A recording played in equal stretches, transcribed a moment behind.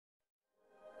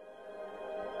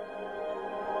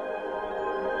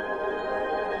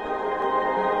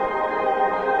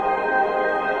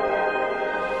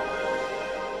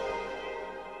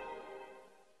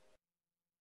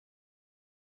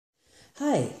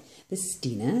This is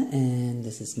Deena, and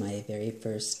this is my very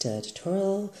first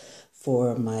tutorial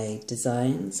for my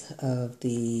designs of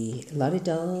the Lottie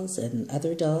dolls and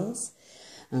other dolls.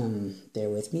 Bear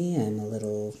with me, I'm a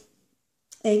little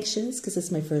anxious because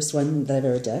it's my first one that I've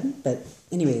ever done. But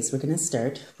anyways, we're going to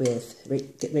start with,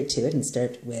 get right to it and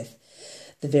start with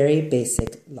the very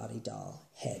basic Lottie doll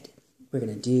head. We're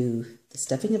going to do the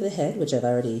stuffing of the head, which I've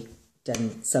already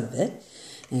done some of it,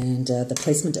 and the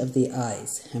placement of the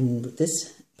eyes. And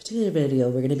this particular video,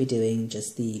 we're going to be doing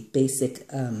just the basic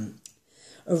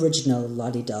original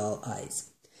Lottie doll eyes.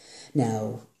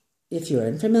 Now, if you're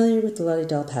unfamiliar with the Lottie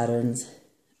doll patterns,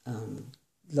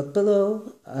 look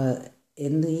below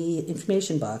in the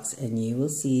information box and you will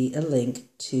see a link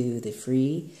to the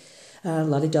free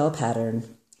Lottie doll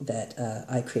pattern that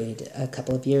I created a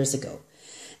couple of years ago.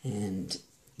 And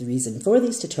the reason for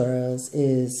these tutorials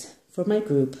is for my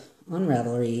group on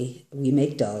Ravelry, We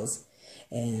Make Dolls,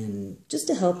 and just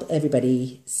to help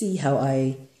everybody see how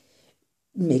I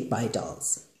make my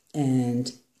dolls.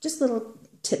 And just little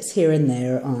tips here and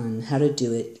there on how to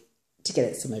do it to get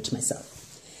it similar to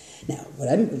myself. Now,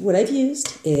 what I've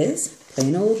used is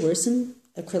plain old Wursten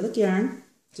acrylic yarn,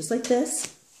 just like this.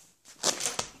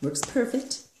 Works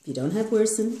perfect. If you don't have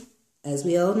Wursten, as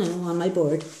we all know on my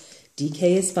board,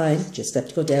 DK is fine, just have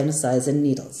to go down a size in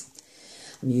needles.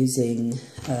 I'm using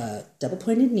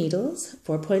double-pointed needles,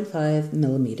 4.5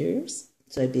 millimeters,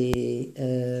 so I'd be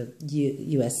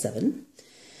US 7.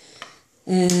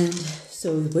 And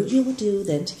so what you will do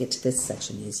then to get to this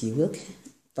section is you will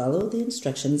follow the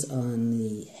instructions on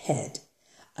the head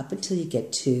up until you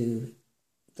get to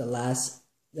the last,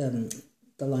 the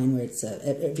line where it's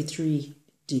every three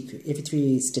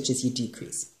stitches you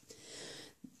decrease.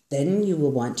 Then you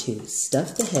will want to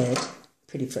stuff the head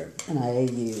pretty firm, and I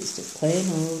used a plain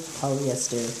old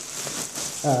polyester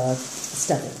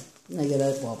stuffing I get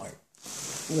at Walmart.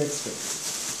 It works great.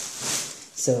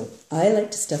 So I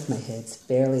like to stuff my heads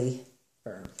fairly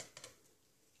firm.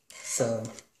 So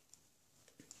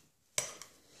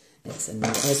yes, and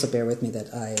also bear with me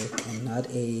that I am not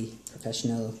a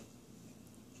professional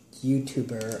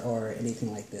YouTuber or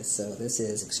anything like this, so this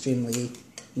is extremely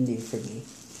new for me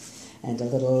and a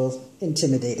little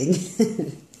intimidating.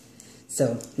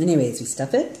 So anyways, we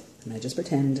stuff it, and I just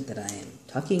pretend that I am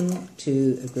talking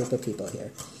to a group of people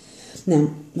here. Now,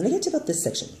 when I get to about this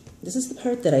section, this is the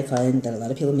part that I find that a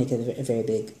lot of people make a very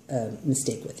big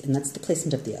mistake with, and that's the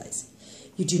placement of the eyes.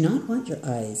 You do not want your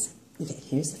eyes, okay,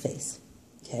 here's the face,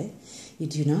 okay? You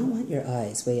do not want your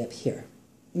eyes way up here,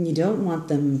 and you don't want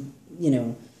them, you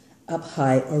know, up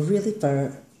high or really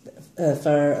far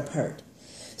apart.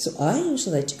 So I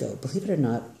usually like to go, believe it or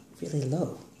not, really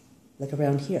low, like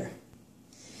around here.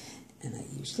 And I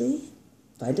usually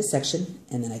find a section,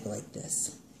 and then I go like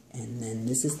this. And then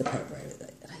this is the part where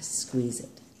I squeeze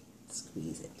it, and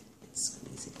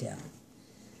squeeze it down.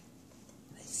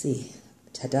 And I see,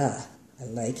 ta-da, I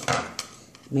like it. I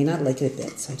may not like it a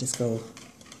bit, so I just go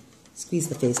squeeze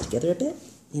the face together a bit,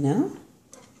 you know?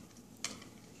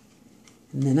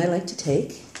 And then I like to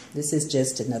take, this is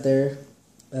just another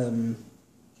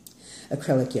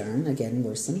acrylic yarn, again,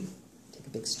 Wursten. Take a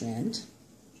big strand.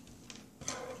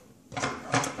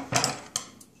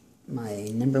 My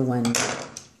number one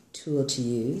tool to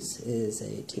use is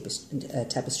a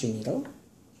tapestry needle.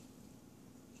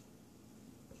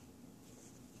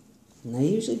 And I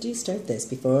usually do start this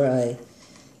before I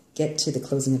get to the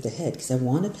closing of the head because I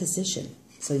want a position.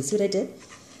 So you see what I did?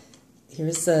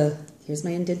 Here's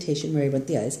my indentation where I went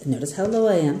the eyes. And notice how low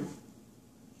I am.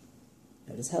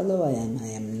 Notice how low I am. I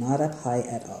am not up high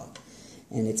at all.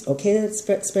 And it's okay that it's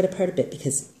spread apart a bit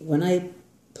because when I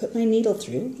put my needle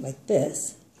through like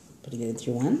this, putting it in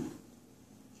through one,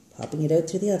 popping it out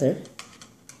through the other,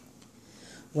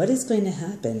 what is going to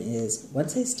happen is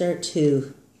once I start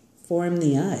to form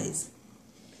the eyes,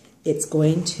 it's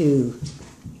going to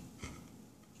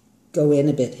go in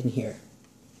a bit in here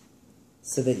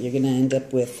so that you're going to end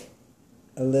up with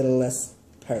a little less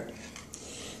part.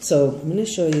 So I'm going to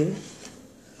show you,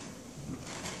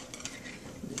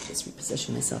 let me just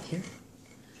reposition myself here.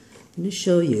 I'm going to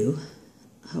show you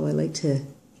how I like to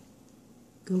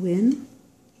go in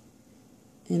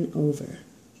and over.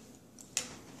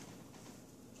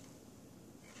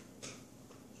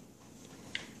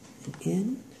 And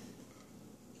in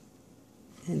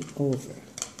and over.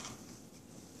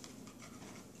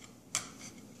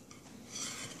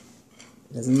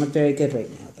 It doesn't look very good right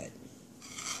now, but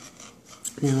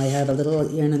now I have a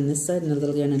little yarn on this side and a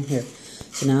little yarn on here.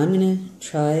 So now I'm going to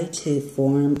try to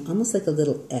form almost like a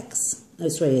little X. Oh,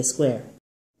 sorry, a square.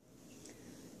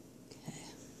 Okay.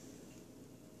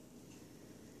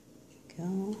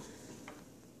 Go.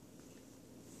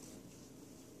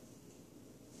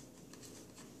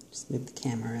 Just move the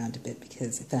camera around a bit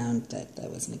because I found that that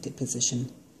wasn't a good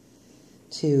position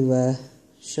to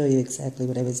show you exactly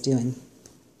what I was doing.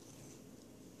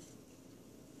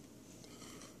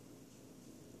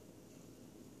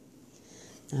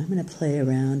 Now I'm going to play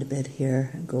around a bit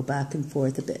here and go back and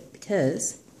forth a bit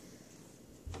because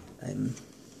I'm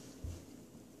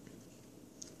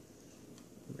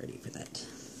ready for that.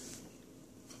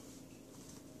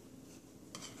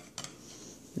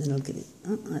 And then I'll get it.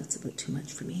 Oh, that's a bit too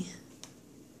much for me.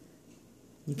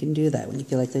 You can do that when you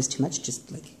feel like there's too much.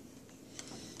 Just like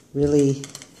really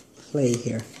play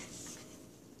here.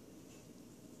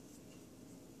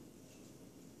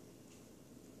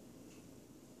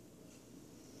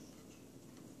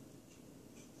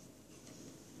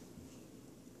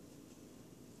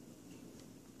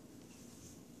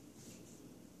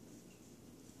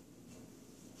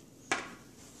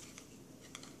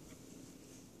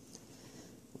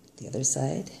 The other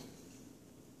side.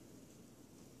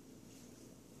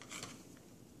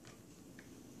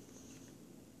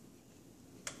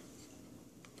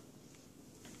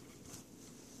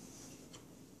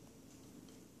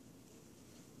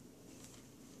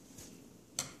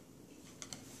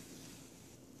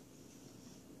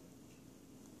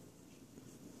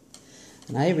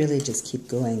 And I really just keep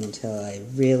going until I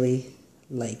really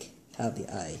like how the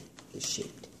eye is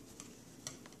shaped.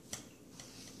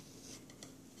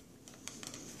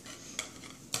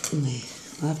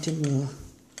 I often will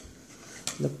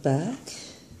look back.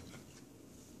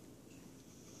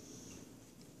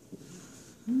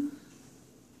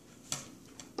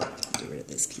 Get rid of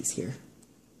this piece here.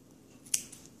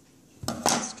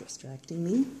 It's distracting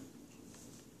me.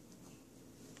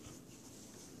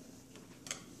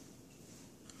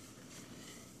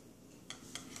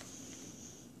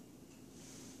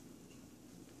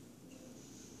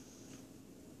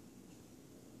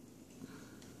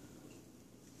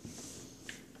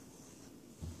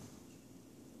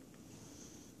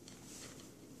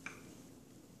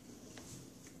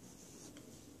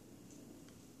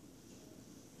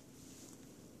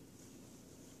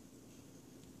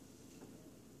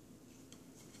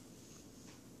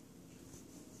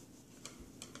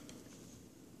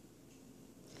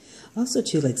 Also,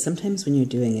 too, like sometimes when you're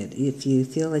doing it, if you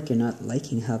feel like you're not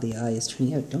liking how the eye is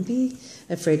turning out, don't be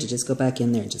afraid to just go back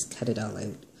in there and just cut it all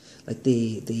out. Like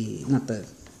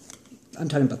I'm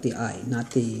talking about the eye,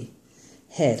 not the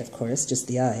head, of course, just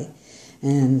the eye.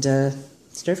 And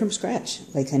start from scratch.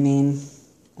 Like, I mean,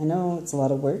 I know it's a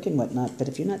lot of work and whatnot, but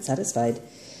if you're not satisfied,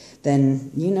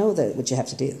 then you know that what you have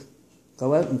to do.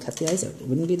 Go out and cut the eyes out. It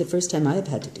wouldn't be the first time I've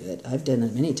had to do it. I've done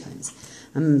it many times.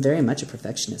 I'm very much a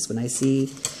perfectionist. When I see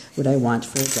what I want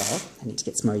for a doll, I need to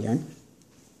get some more yarn,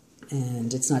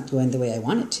 and it's not going the way I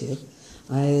want it to,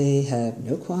 I have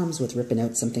no qualms with ripping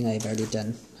out something I've already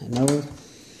done. I know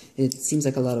it seems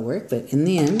like a lot of work, but in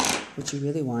the end, what you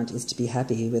really want is to be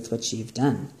happy with what you've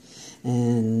done.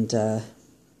 And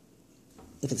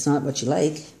if it's not what you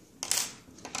like,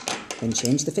 then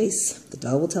change the face. The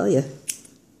doll will tell you.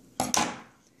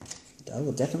 I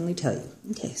will definitely tell you.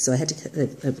 Okay, so I had to.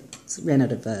 I ran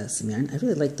out of some yarn. I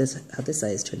really like this, how this eye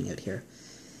is turning out here.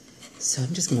 So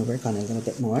I'm just going to work on it a little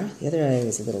bit more. The other eye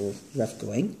was a little rough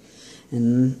going,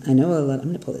 and I know a lot. I'm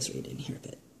going to pull this right in here a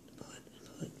bit. Pull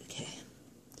it. Okay.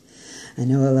 I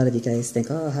know a lot of you guys think,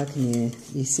 oh, how can you?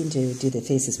 You seem to do the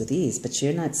faces with ease, but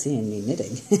you're not seeing me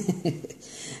knitting.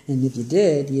 And if you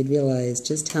did, you'd realize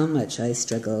just how much I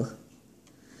struggle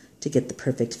to get the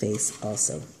perfect face.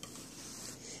 Also.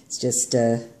 It's just,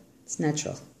 it's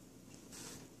natural.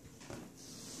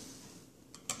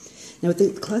 Now with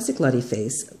the classic Lottie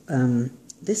face,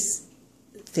 this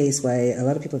face, why a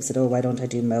lot of people have said, oh, why don't I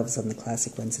do mouths on the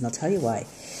classic ones? And I'll tell you why.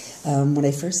 When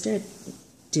I first started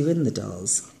doing the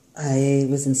dolls, I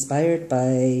was inspired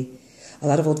by a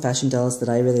lot of old-fashioned dolls that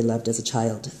I really loved as a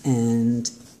child.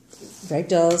 And rag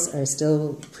dolls are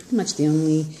still pretty much the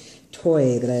only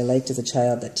toy that I liked as a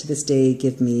child that to this day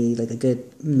give me like a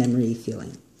good memory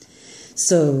feeling.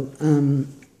 So,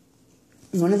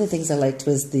 one of the things I liked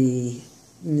was the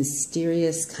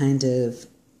mysterious kind of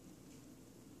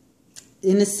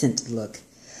innocent look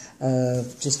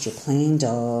of just your plain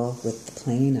doll with the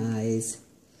plain eyes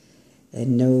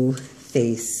and no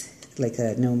face, like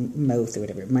no mouth or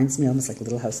whatever. It reminds me almost like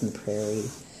Little House on the Prairie.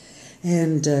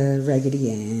 And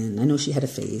Raggedy Ann. I know she had a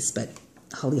face, but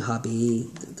Holly Hobbie.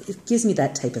 It gives me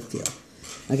that type of feel.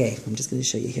 Okay, I'm just going to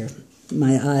show you here.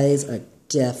 My eyes are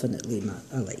definitely not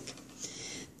alike.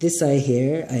 This eye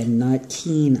here, I am not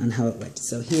keen on how it went.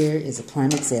 So here is a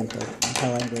prime example of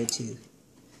how I'm going to,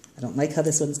 I don't like how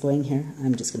this one's going here.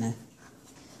 I'm just going to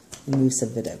remove some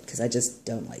of it out because I just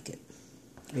don't like it.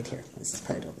 Right here, this is the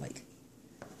part I don't like.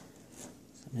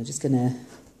 I'm just going to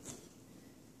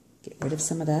get rid of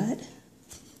some of that,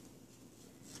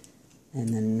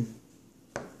 and then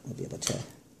we'll be able to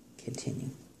continue.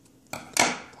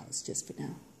 Pause just for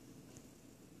now.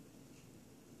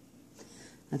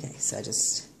 Okay, so I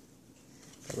just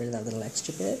got rid of that little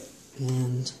extra bit,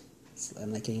 and so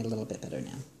I'm liking it a little bit better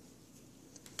now.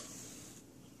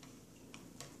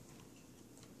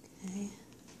 Okay.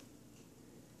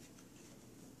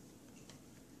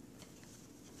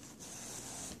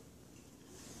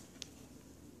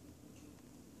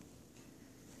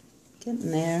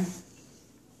 Getting there.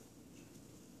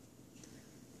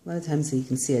 A lot of times, so you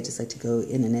can see, I just like to go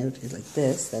in and out like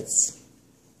this. That's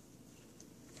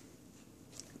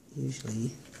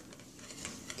usually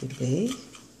a good way.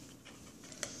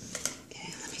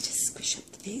 Okay, let me just squish up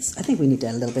the face. I think we need to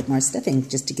add a little bit more stuffing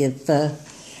just to give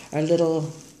our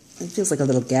little, it feels like a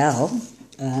little gal,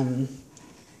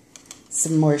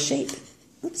 some more shape.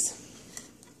 Oops.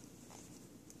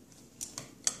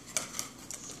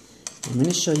 I'm going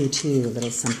to show you too a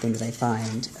little something that I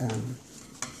find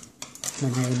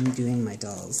when I'm doing my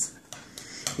dolls,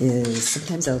 is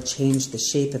sometimes I'll change the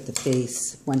shape of the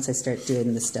face once I start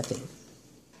doing the stuffing.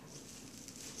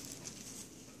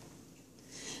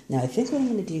 Now I think what I'm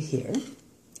going to do here,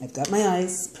 I've got my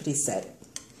eyes pretty set,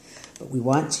 but we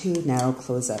want to now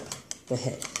close up the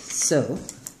head. So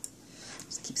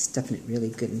just keep stuffing it really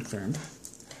good and firm,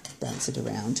 bounce it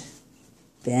around,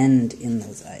 bend in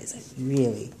those eyes. I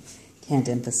really can't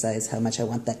emphasize how much I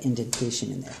want that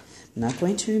indentation in there. I'm not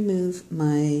going to remove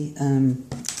my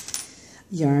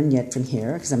yarn yet from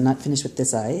here because I'm not finished with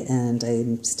this eye, and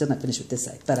I'm still not finished with this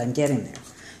eye, but I'm getting there.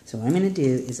 So what I'm going to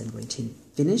do is I'm going to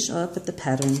finish off with the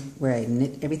pattern where I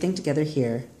knit everything together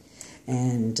here,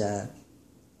 and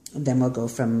then we'll go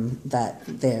from that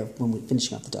there when we're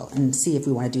finishing off the doll and see if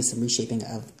we want to do some reshaping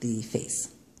of the face.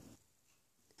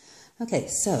 Okay,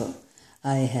 so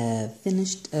I have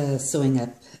finished sewing up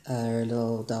our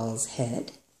little doll's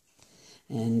head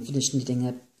and finished knitting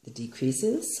up the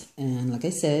decreases. And like I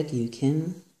said, you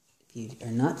can, if you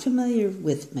are not familiar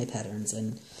with my patterns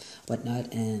and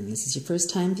whatnot, and this is your first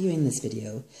time viewing this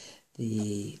video,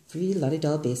 the free Lottie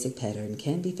Doll basic pattern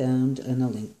can be found in a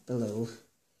link below,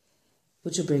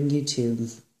 which will bring you to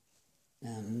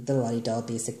the Lottie Doll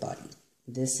basic body.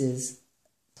 This is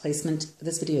placement.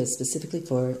 This video is specifically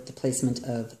for the placement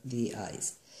of the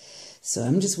eyes. So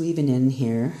I'm just weaving in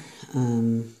here.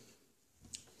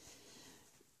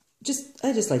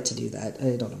 I just like to do that.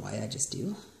 I don't know why, I just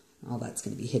do. All that's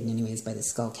going to be hidden anyways by the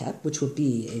skull cap, which will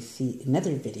be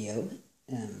another video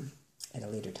at a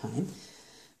later time,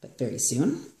 but very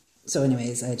soon. So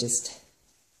anyways,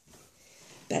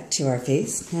 back to our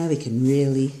face. Now we can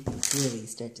really, really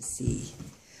start to see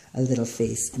a little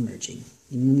face emerging.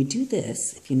 And when we do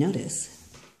this, if you notice,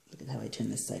 look at how I turn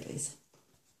this sideways.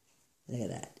 Look at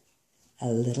that. A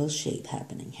little shape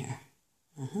happening here.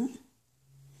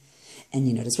 And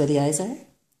you notice where the eyes are?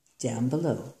 Down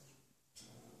below.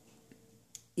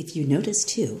 If you notice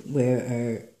too,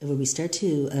 where we start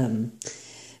to,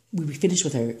 when we finish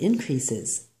with our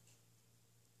increases,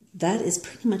 that is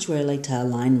pretty much where I like to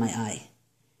align my eye,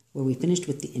 where we finished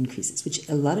with the increases, which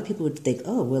a lot of people would think,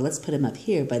 oh, well, let's put them up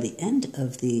here by the end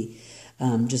of the,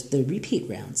 just the repeat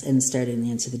rounds and start in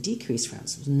the end to the decrease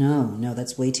rounds. No,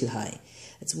 that's way too high.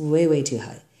 That's way, way too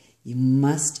high. You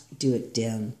must do it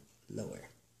down lower.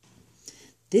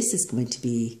 This is going to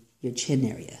be your chin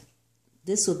area.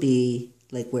 This will be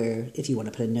like where, if you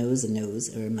want to put a nose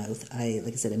or a mouth,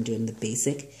 like I said, I'm doing the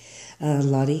basic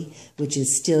Lottie, which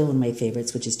is still one of my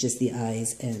favorites, which is just the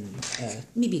eyes and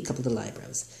maybe a couple of little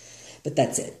eyebrows. But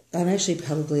that's it. I'm actually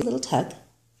probably a little tuck,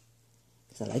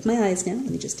 because I like my eyes now.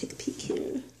 Let me just take a peek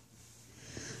here.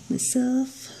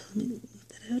 Myself, let me move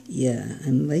that out. Yeah,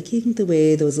 I'm liking the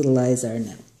way those little eyes are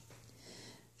now.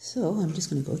 So I'm just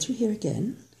going to go through here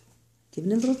again,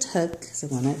 giving it a little tug, because I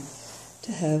want it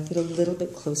to have it a little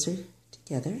bit closer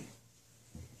together.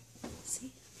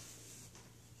 See?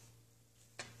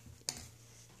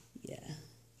 Yeah,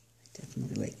 I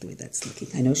definitely like the way that's looking.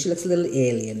 I know she looks a little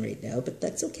alien right now, but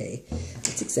that's okay.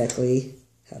 That's exactly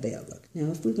how they all look.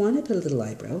 Now, if we want to put a little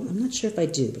eyebrow, I'm not sure if I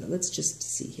do, but let's just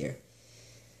see here.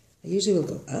 I usually will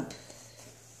go up.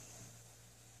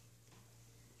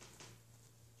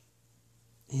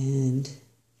 And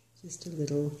just a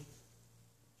little.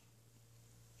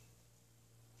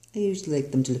 I usually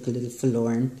like them to look a little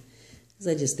forlorn, because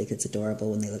I just think it's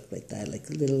adorable when they look like that, like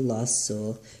a little lost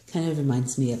soul. Kind of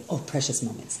reminds me of, oh, Precious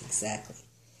Moments, exactly.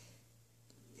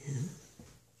 Yeah.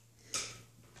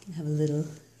 You can have a little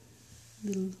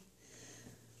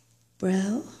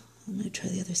brow. I'm going to try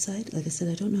the other side. Like I said,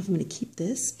 I don't know if I'm going to keep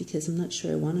this, because I'm not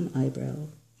sure I want an eyebrow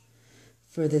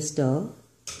for this doll.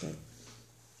 But,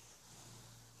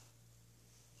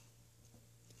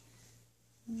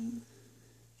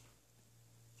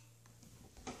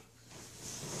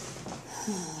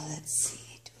 let's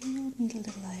see, do we need a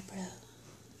little eyebrow?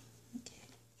 Okay.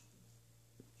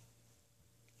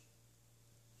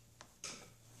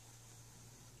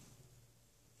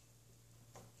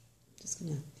 Just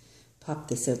gonna pop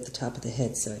this out the top of the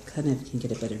head so I kind of can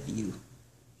get a better view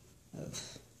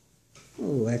of.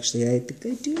 Oh, actually, I think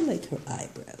I do like her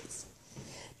eyebrows.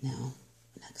 Now,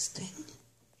 next thing,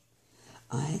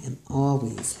 I am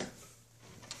always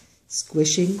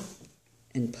squishing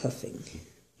and puffing.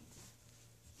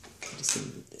 I'm just gonna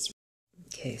move this.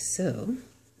 Okay, so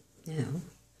now I'm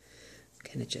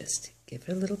gonna just give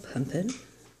it a little pumping.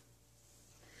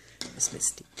 This is my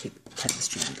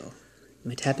tapestry needle.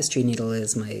 My tapestry needle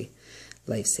is my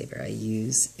lifesaver. I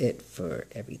use it for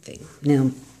everything.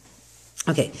 Now,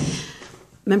 okay,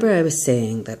 remember I was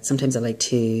saying that sometimes I like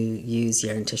to use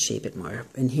yarn to shape it more.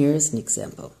 And here's an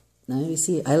example. Now you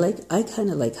see, I kind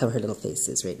of like how her little face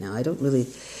is right now. I don't really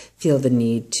feel the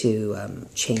need to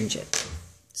change it.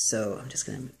 So I'm just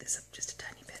going to move this up just a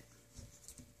tiny bit.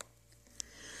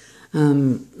 I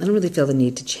don't really feel the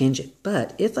need to change it.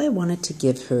 But if I wanted to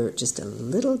give her just a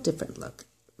little different look,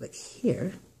 like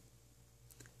here,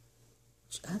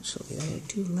 which actually I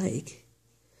do like,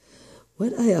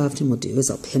 what I often will do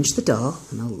is I'll pinch the doll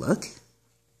and I'll look,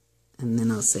 and then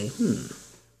I'll say,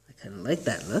 I kind of like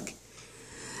that look.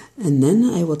 And then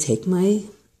I will take my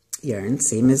yarn,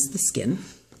 same as the skin,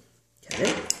 cut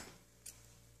it,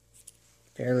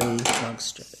 fairly long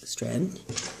strand.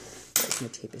 There's my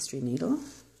tapestry needle.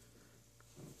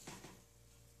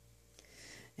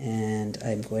 And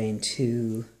I'm going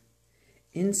to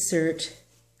insert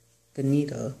the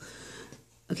needle.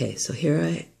 Okay, so here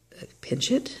I pinch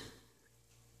it.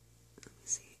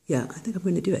 Let's see. Yeah, I think I'm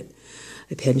going to do it.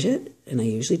 I pinch it, and I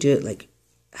usually do it like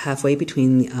halfway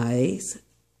between the eyes.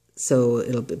 So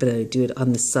but I do it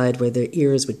on the side where their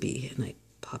ears would be, and I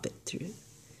pop it through.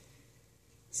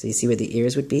 So you see where the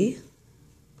ears would be?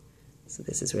 So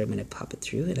this is where I'm going to pop it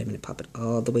through, and I'm going to pop it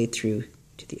all the way through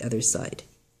to the other side.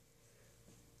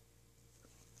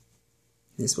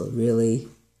 This will really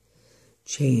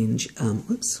change,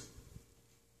 the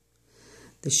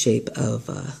shape of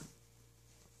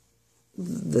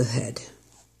the head,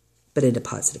 but in a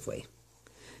positive way.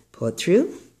 Pull it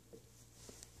through,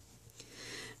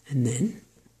 and then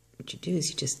what you do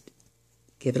is you just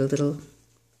give it a little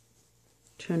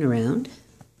turn around,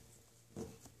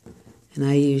 and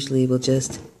I usually will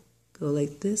just go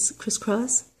like this,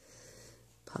 crisscross,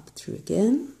 pop it through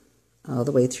again, all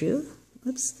the way through.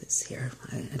 Oops, this here.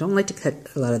 I don't like to cut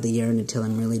a lot of the yarn until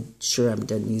I'm really sure I'm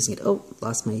done using it. Oh,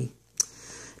 lost my,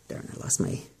 darn, I lost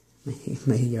my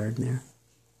yarn there.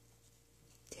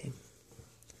 Okay,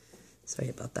 sorry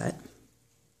about that.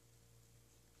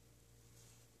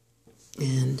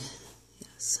 And yeah,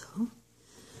 so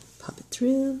pop it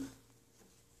through.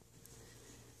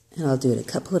 And I'll do it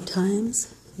a couple of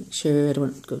times. Make sure I don't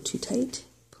want it to go too tight.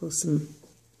 Pull some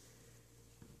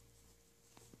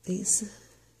face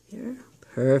here.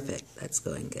 Perfect. That's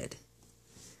going good.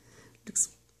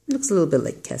 Looks a little bit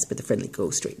like Casper the Friendly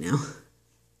Ghost right now.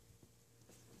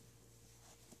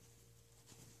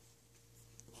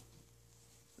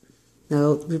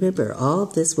 Now remember, all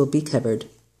of this will be covered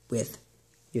with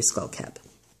your skull cap,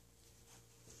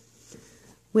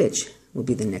 which will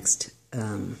be the next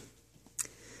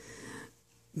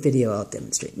video I'll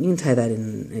demonstrate. You can tie that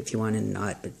in if you want and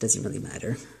not, but it doesn't really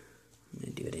matter. I'm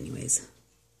going to do it anyways.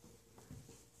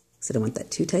 So I don't want that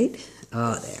too tight.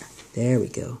 Oh, there we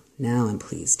go. Now I'm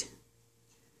pleased.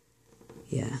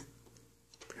 Yeah,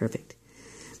 perfect.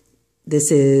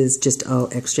 This is just all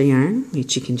extra yarn,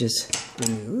 which you can just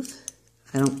remove.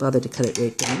 I don't bother to cut it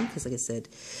right down because, like I said,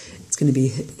 it's going to be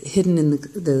hidden in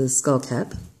the skull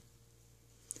cap.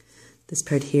 This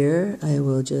part here, I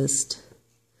will just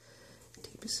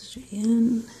take this straight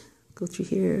in, go through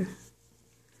here,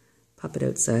 pop it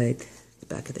outside the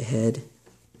back of the head.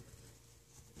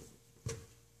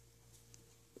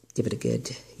 Give it a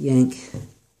good yank,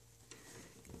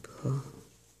 pull,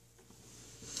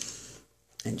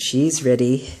 and she's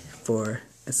ready for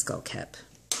a skull cap.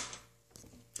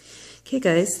 Okay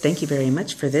guys, thank you very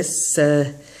much for this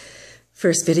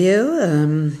first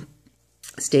video.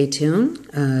 Stay tuned,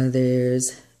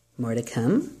 there's more to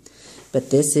come, but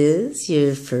this is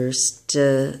your first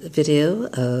video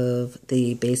of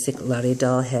the basic Lottie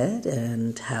doll head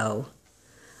and how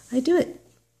I do it.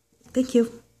 Thank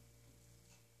you.